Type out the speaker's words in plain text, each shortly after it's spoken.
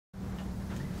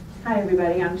Hi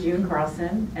everybody, I'm June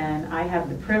Carlson, and I have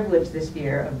the privilege this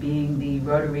year of being the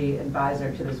Rotary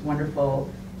advisor to this wonderful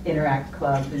Interact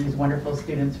Club and these wonderful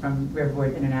students from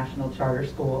Riverwood International Charter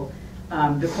School.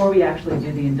 Before we actually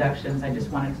do the inductions, I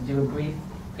just wanted to do a brief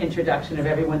introduction of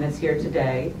everyone that's here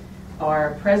today.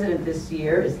 Our president this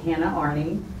year is Hannah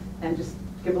Arney, and just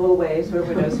give a little wave so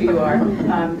everyone knows who you are.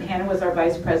 Hannah was our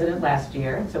vice president last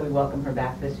year, so we welcome her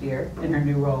back this year in her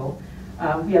new role.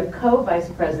 We have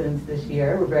co-vice presidents this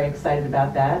year. We're very excited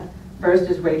about that. First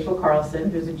is Rachel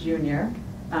Carlson, who's a junior.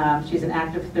 She's an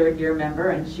active third-year member,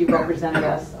 and she represented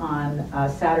us on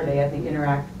Saturday at the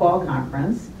Interact Fall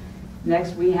Conference.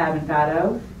 Next, we have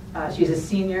Ngato. She's a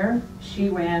senior. She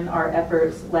ran our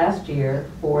efforts last year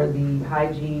for the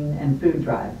hygiene and food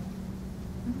drive.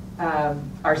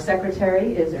 Our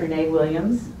secretary is Erne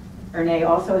Williams. Erne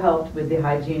also helped with the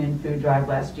hygiene and food drive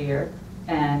last year,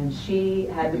 and she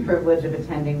had the privilege of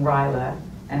attending RILA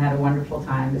and had a wonderful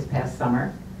time this past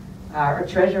summer. Our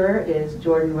treasurer is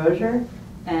Jordan Rozier,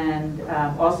 and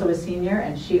also a senior,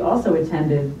 and she also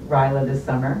attended RILA this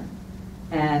summer.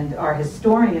 And our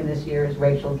historian this year is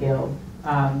Rachel Gill.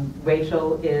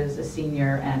 Rachel is a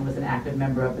senior and was an active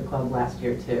member of the club last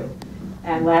year too.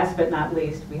 And last but not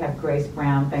least, we have Grace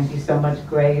Brown. Thank you so much,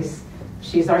 Grace.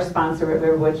 She's our sponsor at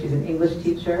Riverwood. She's an English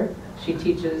teacher. She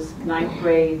teaches 9th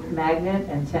grade magnet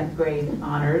and 10th grade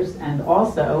honors, and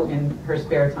also in her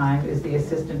spare time is the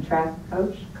assistant track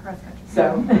coach.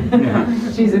 So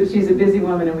she's a busy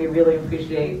woman, and we really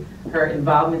appreciate her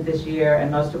involvement this year, and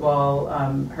most of all,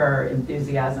 her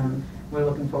enthusiasm. We're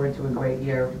looking forward to a great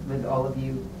year with all of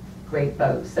you great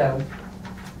folks. So,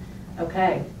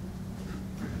 okay.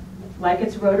 Like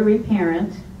its Rotary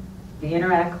parent, the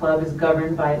Interact Club is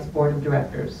governed by its board of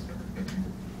directors.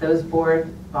 Those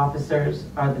board officers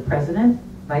are the president,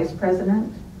 vice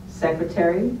president,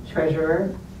 secretary,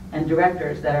 treasurer, and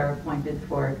directors that are appointed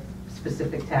for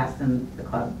specific tasks in the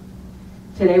club.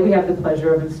 Today we have the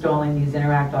pleasure of installing these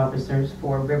Interact officers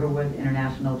for Riverwood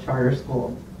International Charter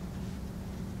School.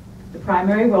 The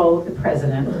primary role of the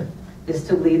president is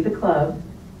to lead the club,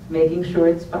 making sure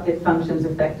it functions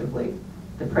effectively.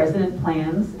 The president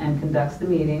plans and conducts the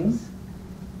meetings,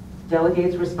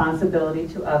 delegates responsibility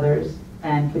to others,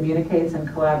 and communicates and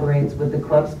collaborates with the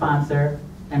club sponsor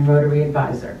and Rotary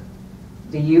advisor.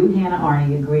 Do you, Hannah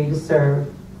Arney, agree to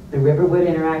serve the Riverwood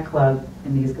Interact Club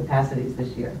in these capacities this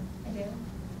year? I do.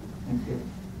 Thank you.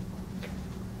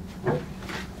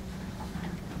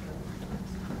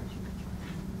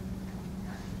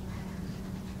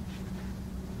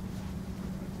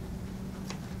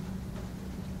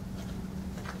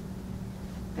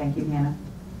 Thank you, Hannah.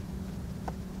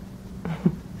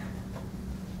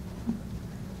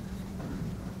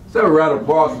 So, a round of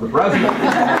applause for the president.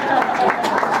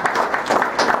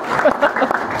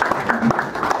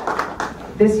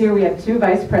 This year we have two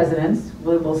vice presidents.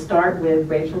 We will start with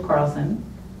Rachel Carlson.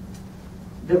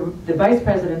 The vice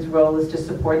president's role is to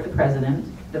support the president.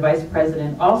 The vice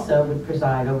president also would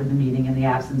preside over the meeting in the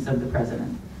absence of the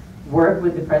president, work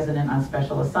with the president on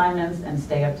special assignments, and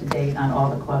stay up to date on all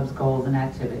the club's goals and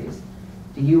activities.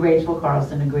 Do you, Rachel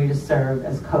Carlson, agree to serve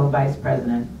as co-vice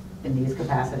president in these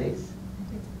capacities?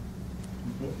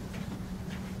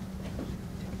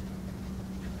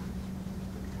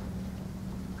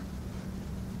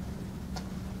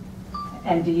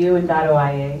 And do you and Dotto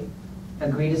IA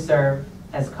agree to serve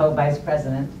as co-vice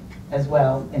president as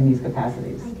well in these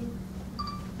capacities? I do.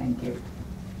 Thank you.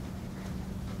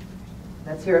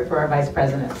 Let's hear it for our vice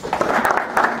presidents.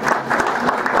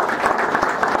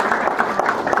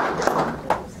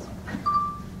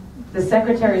 The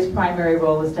secretary's primary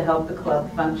role is to help the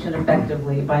club function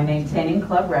effectively by maintaining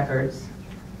club records,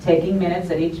 taking minutes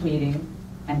at each meeting,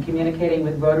 and communicating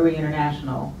with Rotary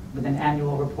International with an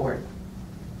annual report.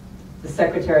 The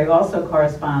secretary also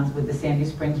corresponds with the Sandy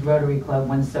Springs Rotary Club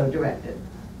when so directed.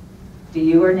 Do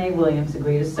you or Erne Williams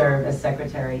agree to serve as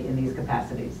secretary in these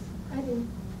capacities? I do.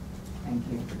 Thank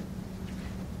you.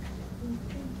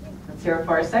 Let's hear it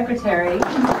for our secretary.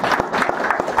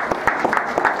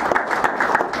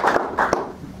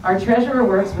 Our treasurer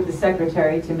works with the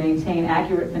secretary to maintain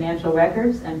accurate financial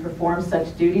records and perform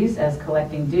such duties as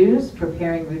collecting dues,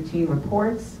 preparing routine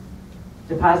reports,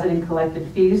 depositing collected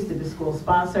fees to the school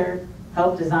sponsor,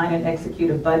 help design and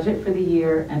execute a budget for the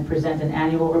year, and present an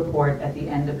annual report at the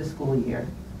end of the school year.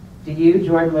 Do you,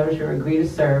 Jordan Rozier, agree to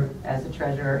serve as the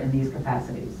treasurer in these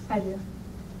capacities? I do.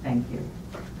 Thank you.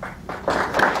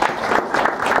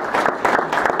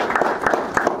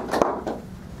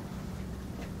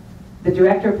 The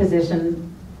director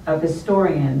position of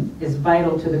historian is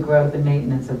vital to the growth and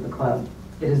maintenance of the club.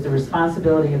 It is the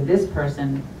responsibility of this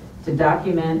person to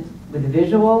document with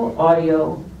visual,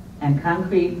 audio, and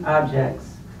concrete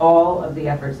objects all of the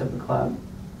efforts of the club.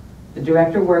 The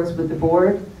director works with the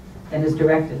board and is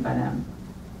directed by them.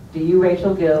 Do you,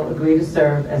 Rachel Gill, agree to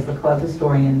serve as the club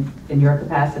historian in your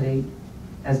capacity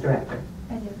as director?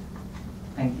 I do.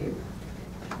 Thank you.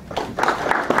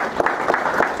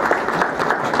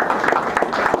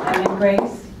 And then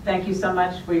Grace, thank you so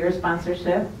much for your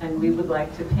sponsorship, and we would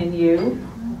like to pin you,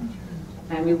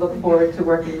 and we look forward to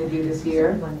working with you this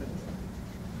year.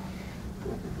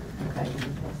 Okay.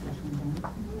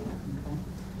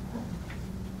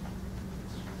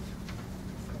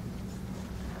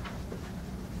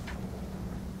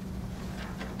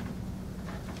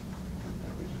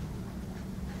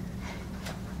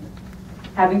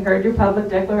 Having heard your public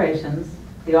declarations,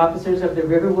 the officers of the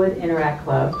Riverwood Interact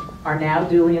Club are now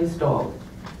duly installed.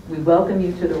 We welcome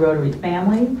you to the Rotary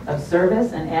family of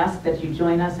service and ask that you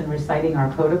join us in reciting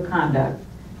our code of conduct,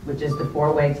 which is the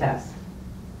four-way test.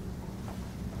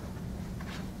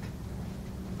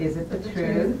 Is it the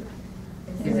truth?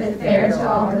 Is it fair to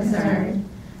all concerned?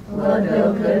 Will it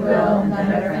build goodwill and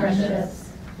better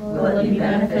friendships? Will it be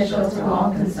beneficial to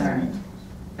all concerned?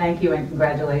 Thank you and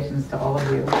congratulations to all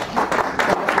of you.